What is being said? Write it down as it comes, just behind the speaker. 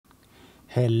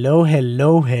Hello,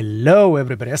 hello, hello,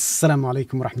 everybody. Assalamu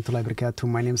alaikum wa rahmatullahi wa barakatuh.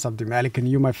 My name is Abdi Malik, and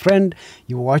you, my friend,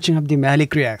 you're watching Abdi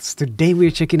Malik Reacts. Today,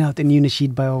 we're checking out a new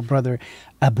nasheed by our brother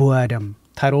Abu Adam,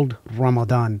 titled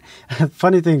Ramadan.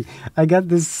 Funny thing, I got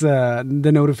this the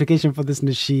notification for this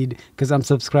nasheed because I'm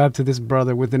subscribed to this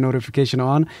brother with the notification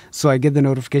on, so I get the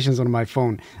notifications on my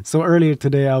phone. So earlier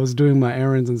today, I was doing my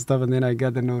errands and stuff, and then I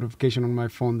got the notification on my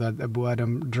phone that Abu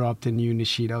Adam dropped a new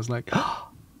nasheed. I was like,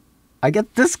 I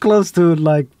get this close to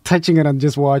like touching it and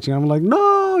just watching. I'm like,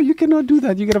 no, you cannot do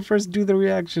that. You gotta first do the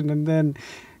reaction, and then,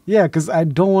 yeah, because I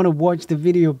don't want to watch the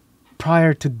video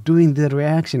prior to doing the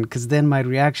reaction, because then my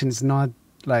reaction is not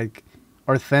like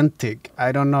authentic.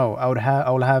 I don't know. I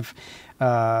will have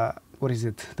what is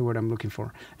it? The word I'm looking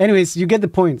for. Anyways, you get the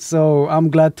point. So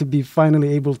I'm glad to be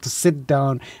finally able to sit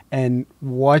down and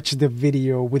watch the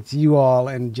video with you all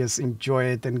and just enjoy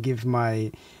it and give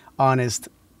my honest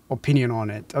opinion on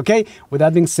it. Okay, with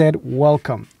that being said,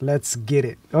 welcome. Let's get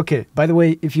it. Okay, by the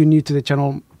way, if you're new to the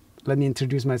channel, let me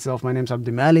introduce myself. My name's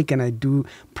Abdi Malik, and I do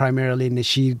primarily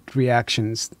nasheed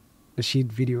reactions,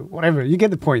 nasheed video, whatever. You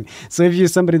get the point. So if you're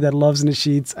somebody that loves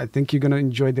nasheeds, I think you're gonna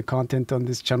enjoy the content on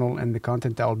this channel and the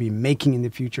content that I'll be making in the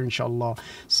future, inshallah.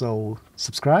 So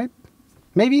subscribe,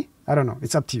 maybe, I don't know,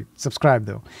 it's up to you. Subscribe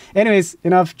though. Anyways,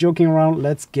 enough joking around.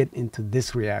 Let's get into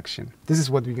this reaction. This is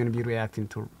what we're gonna be reacting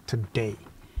to today.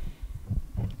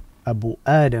 Abu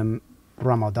Adam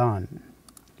Ramadan.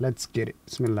 Let's get it.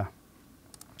 Bismillah.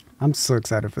 I'm so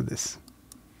excited for this.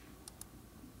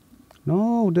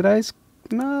 No,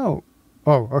 no.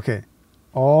 Oh, okay.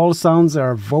 All sounds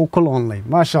are vocal only.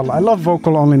 MashaAllah. I love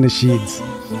vocal only nasheeds.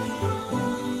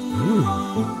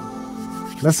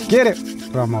 Let's get it.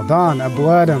 Ramadan, Abu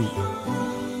Adam.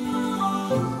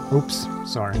 Oops,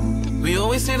 sorry. We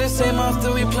always say the same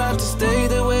after we plan to stay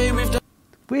the way we've done.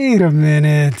 Wait a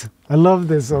minute. I love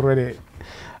this already.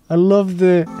 I love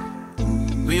the...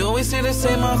 We always say the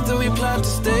same after we plan to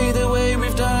stay the way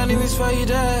we've done in these 5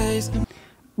 days.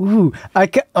 Ooh, I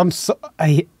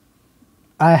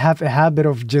have a habit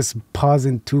of just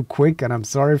pausing too quick, and I'm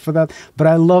sorry for that. But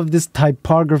I love this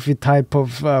typography type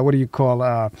of, what do you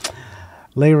call,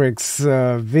 lyrics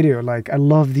video. Like, I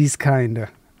love these kind.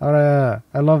 I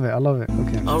love it, I love it.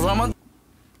 Okay.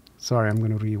 Sorry, I'm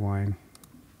going to rewind.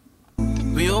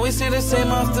 We always say the same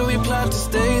after we plan to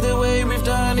stay the way we've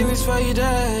done in these 5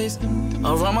 days.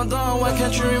 Oh Ramadan, why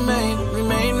can't you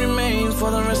remain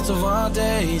for the rest of our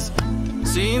days?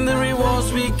 Seeing the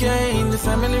rewards we gain, the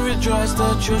family rejoice,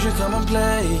 the children come and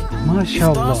play.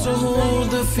 MashaAllah. If to hold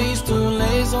the feast to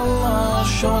lays Allah,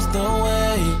 show us the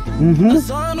way.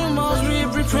 Azan of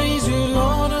Maghrib, we praise you,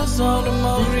 Lord. Azan of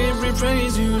Maghrib, we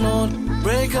praise you, Lord.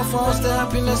 Break a fast, the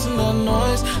happiness and the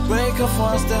noise. Break a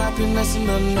fast, the happiness and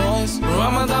the noise.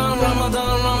 Ramadan,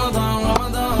 Ramadan, Ramadan,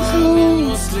 Ramadan, ya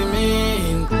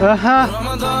Muslimin.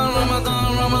 Ramadan,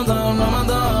 Ramadan, Ramadan,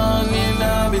 Ramadan,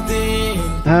 ya Abidin.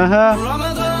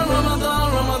 Ramadan, Ramadan,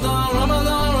 Ramadan,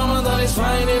 Ramadan, Ramadan is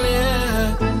finally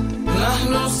here.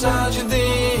 Nahnu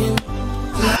sajidin.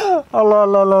 Allah,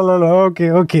 Allah, Allah, Allah.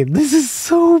 Okay. This is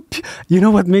so... You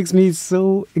know what makes me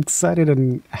so excited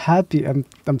and happy? I'm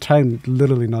trying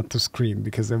literally not to scream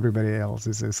because everybody else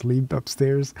is asleep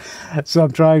upstairs. So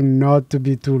I'm trying not to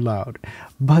be too loud.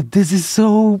 But this is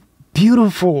so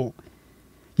beautiful.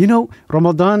 You know,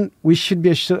 Ramadan, we should be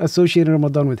associating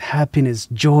Ramadan with happiness,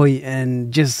 joy,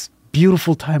 and just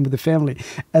beautiful time with the family.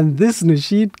 And this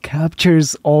nasheed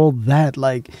captures all that.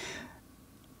 Like,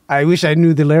 I wish I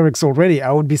knew the lyrics already.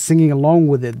 I would be singing along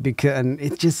with it because, and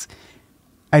it just,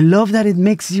 I love that it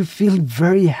makes you feel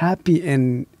very happy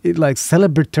and it like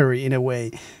celebratory in a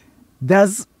way.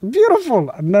 That's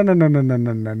beautiful. No.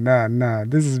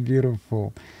 This is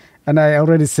beautiful. And I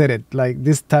already said it, like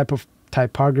this type of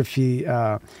typography,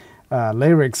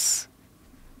 lyrics.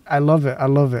 I love it. I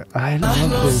love this.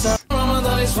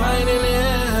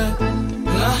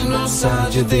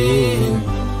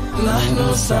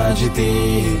 Nahnu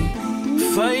sajidin.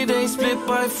 5 days split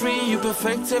by 3, you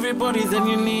perfect everybody, then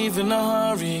you leave in a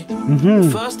hurry.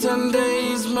 First 10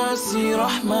 days, mercy,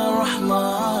 rahmah,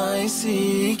 I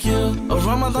seek you. Oh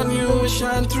Ramadan, you will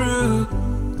shine through.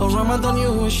 Oh Ramadan,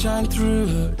 you will shine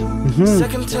through.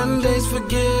 Second 10 days,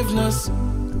 forgiveness.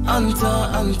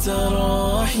 Anta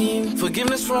Rahim.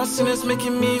 Forgiveness for our sinners,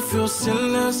 making me feel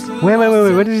sinless. Wait.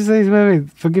 What did you say? Wait.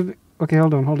 Forgive. Okay,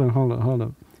 hold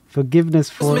on. Forgiveness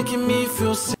for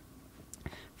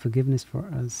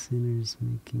us sinners,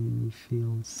 making me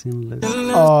feel sinless.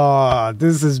 Oh,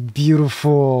 this is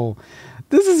beautiful.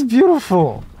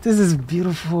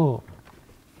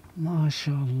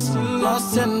 MashaAllah.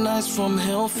 Lost and nice from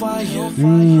hellfire.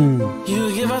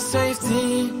 You give us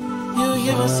safety. You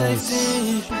give us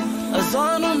safety.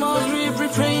 Azan al-Maghrib, we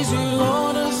praise you,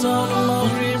 Lord. Azan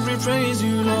al-Maghrib, we praise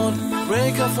you, Lord.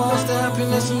 Break our fast, the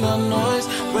happiness and the noise.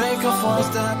 Break our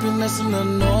fast, the happiness and the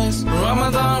noise.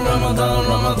 Ramadan, Ramadan,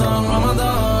 Ramadan,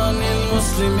 Ramadan,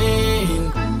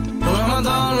 il-Muslimin.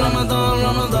 Ramadan, Ramadan,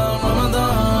 Ramadan,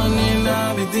 Ramadan,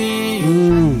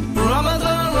 il-Abidin.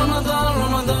 Ramadan, Ramadan,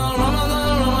 Ramadan,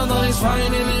 Ramadan, Ramadan is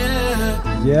finally here.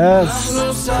 Yes.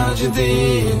 Nahnu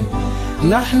sajidin.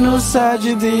 Nahnu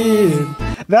sajidin.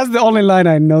 That's the only line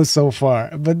I know so far,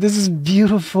 but this is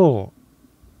beautiful.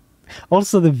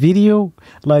 Also the video,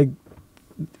 like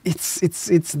it's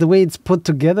the way it's put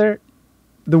together.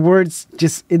 The words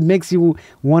just, it makes you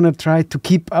want to try to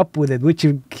keep up with it, which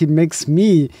makes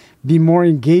me be more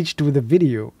engaged with the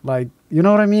video. Like, you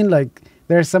know what I mean? Like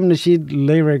there are some nasheed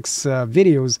lyrics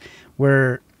videos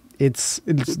where it's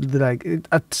like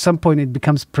at some point it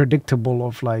becomes predictable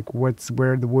of like where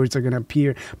the words are going to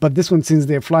appear. But this one, since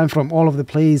they're flying from all over the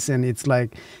place, and it's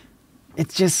like, it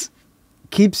just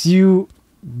keeps you,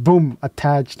 boom,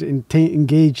 attached and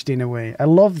engaged in a way. I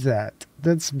love that.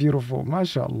 That's beautiful.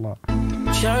 MashaAllah.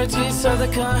 Charity,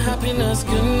 sadaqah, happiness,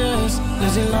 goodness,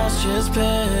 losing last year's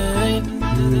pain.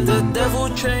 The devil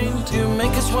trained, you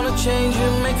make us wanna change,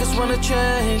 you make us wanna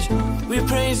change. We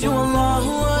praise you,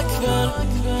 Allahu Akbar.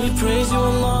 We praise you,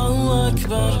 Allahu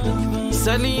Akbar.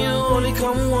 Sadly, you only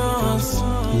come once.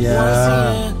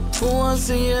 Yeah. Once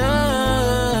a year.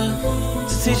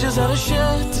 To teach us how to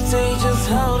share, to teach us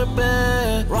how to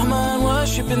bear. Rahman,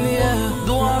 worship in the air.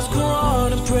 Du'as,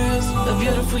 Quran and prayers. A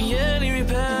beautiful yearly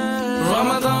repair.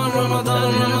 Ramadan,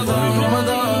 Ramadan, Ramadan,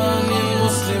 Ramadan,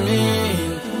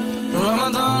 il-Muslimin.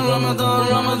 Ramadan, Ramadan,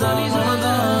 Ramadan,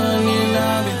 Ramadan,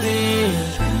 il-Abidin.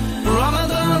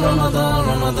 Ramadan, Ramadan,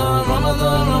 Ramadan,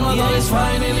 Ramadan, Ramadan is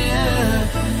finally here.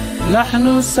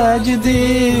 Nahnu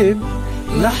sajidin.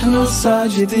 Nahnu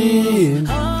sajidin.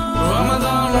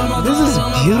 Ramadan, Ramadan. This is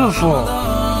beautiful.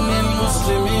 Ramadan,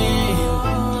 il-Muslimin.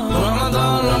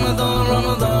 Ramadan, Ramadan,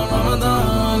 Ramadan,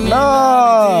 Ramadan,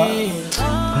 il-Abidin.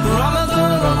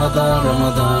 Ramadan,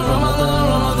 Ramadan, Ramadan,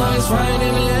 Ramadan is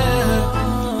finally here.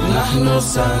 Nahnu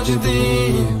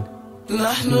sajidin.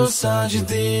 Nahnu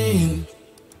sajidin.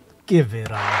 Give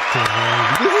it up to him.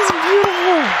 This is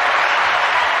beautiful.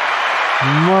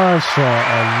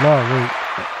 MashaAllah. Wait.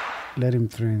 Let him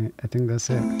through it. I think that's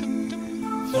it.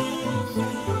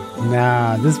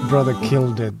 Nah, this brother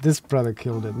killed it. This brother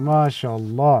killed it.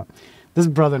 MashaAllah. This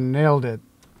brother nailed it.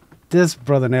 This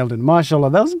brother nailed it. MashaAllah.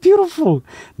 That was beautiful.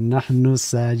 Nahnu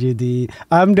sajidi.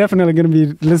 I'm definitely going to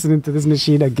be listening to this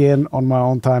nasheed again on my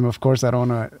own time. Of course, I don't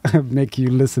want to make you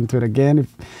listen to it again.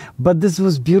 But this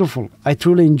was beautiful. I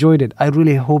truly enjoyed it. I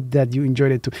really hope that you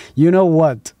enjoyed it too. You know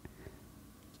what?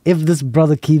 If this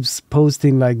brother keeps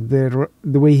posting like the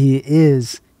way he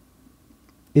is,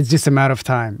 it's just a matter of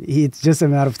time. It's just a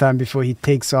matter of time before he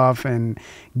takes off and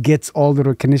gets all the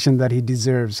recognition that he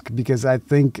deserves. Because I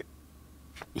think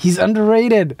he's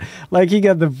underrated. Like, he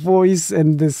got the voice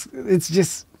and this, it's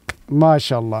just,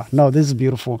 mashallah. No, this is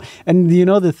beautiful. And you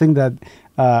know, the thing that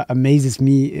amazes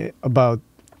me about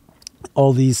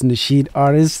all these nasheed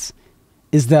artists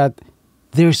is that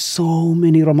there's so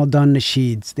many Ramadan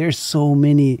nasheeds. There's so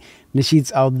many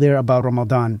nasheeds out there about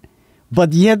Ramadan.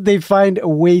 But yet they find a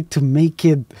way to make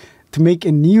a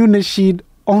new nasheed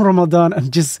on Ramadan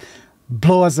and just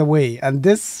blow us away. And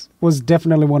this was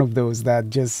definitely one of those that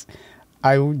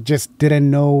I just didn't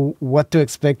know what to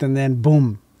expect, and then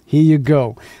boom, here you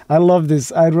go. I love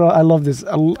this. I love this.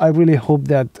 I really hope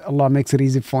that Allah makes it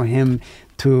easy for him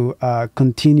to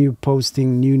continue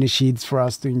posting new nasheeds for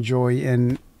us to enjoy,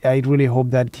 and I really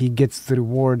hope that he gets the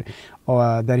reward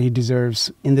that he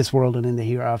deserves in this world and in the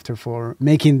hereafter for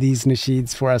making these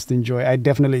nasheeds for us to enjoy. I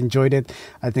definitely enjoyed it.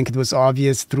 I think it was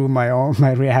obvious through my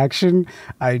reaction.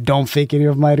 I don't fake any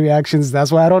of my reactions.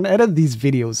 That's why I don't edit these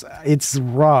videos. It's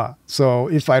raw. So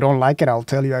if I don't like it, I'll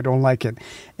tell you I don't like it.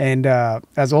 And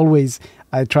as always,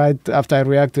 I tried, after I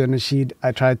react to a nasheed,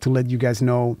 I tried to let you guys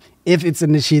know if it's a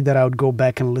nasheed that I would go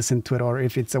back and listen to it, or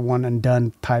if it's a one and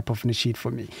done type of nasheed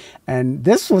for me. And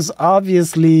this was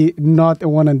obviously not a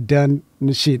one and done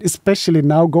nasheed, especially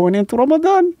now going into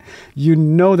Ramadan. You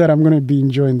know that I'm going to be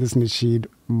enjoying this nasheed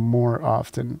more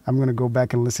often. I'm going to go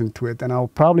back and listen to it, and I'll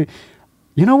probably,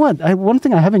 you know what? One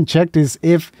thing I haven't checked is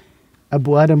if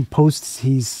Abu Adam posts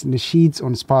his nasheeds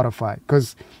on Spotify,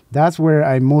 because that's where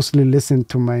I mostly listen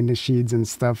to my nasheeds and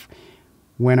stuff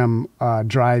when I'm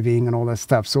driving and all that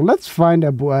stuff. So let's find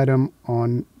Abu Adam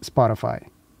on Spotify.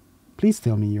 Please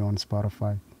tell me you're on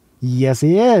Spotify. Yes,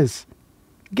 he is.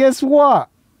 Guess what?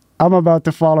 I'm about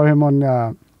to follow him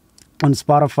on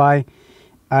Spotify.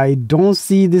 I don't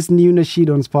see this new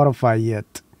nasheed on Spotify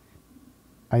yet.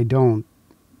 I don't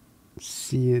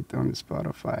see it on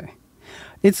Spotify.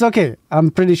 It's okay.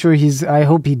 I'm pretty sure I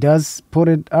hope he does put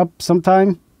it up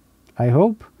sometime. I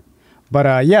hope.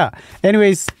 But yeah.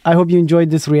 Anyways, I hope you enjoyed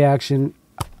this reaction.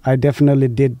 I definitely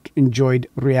did enjoyed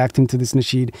reacting to this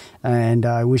nasheed, and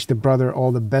I wish the brother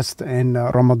all the best, and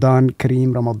Ramadan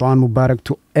Kareem, Ramadan Mubarak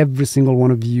to every single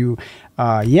one of you.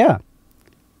 Yeah.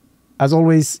 As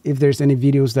always, if there's any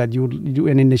videos that you would do,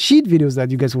 any nasheed videos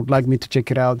that you guys would like me to check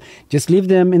it out, just leave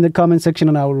them in the comment section,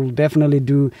 and I will definitely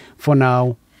do. For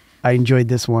now, I enjoyed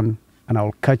this one, and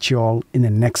I'll catch you all in the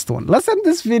next one. Let's end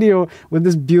this video with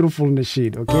this beautiful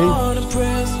nasheed,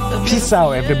 okay? Peace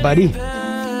out, everybody.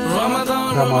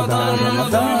 Ramadan, Ramadan,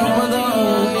 Ramadan, Ramadan,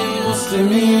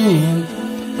 Muslimin.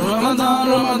 Ramadan,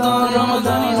 Ramadan,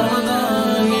 Ramadan,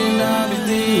 Ramadan,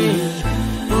 Abidin.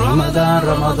 Ramadan,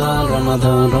 Ramadan,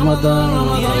 Ramadan,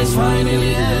 Ramadan, is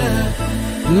finally here.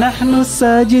 نحن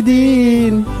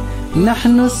الساجدين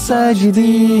نحن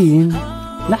الساجدين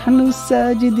نحن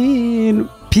الساجدين.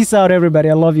 Peace out, everybody.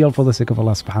 I love you all for the sake of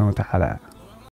Allah subhanahu wa ta'ala.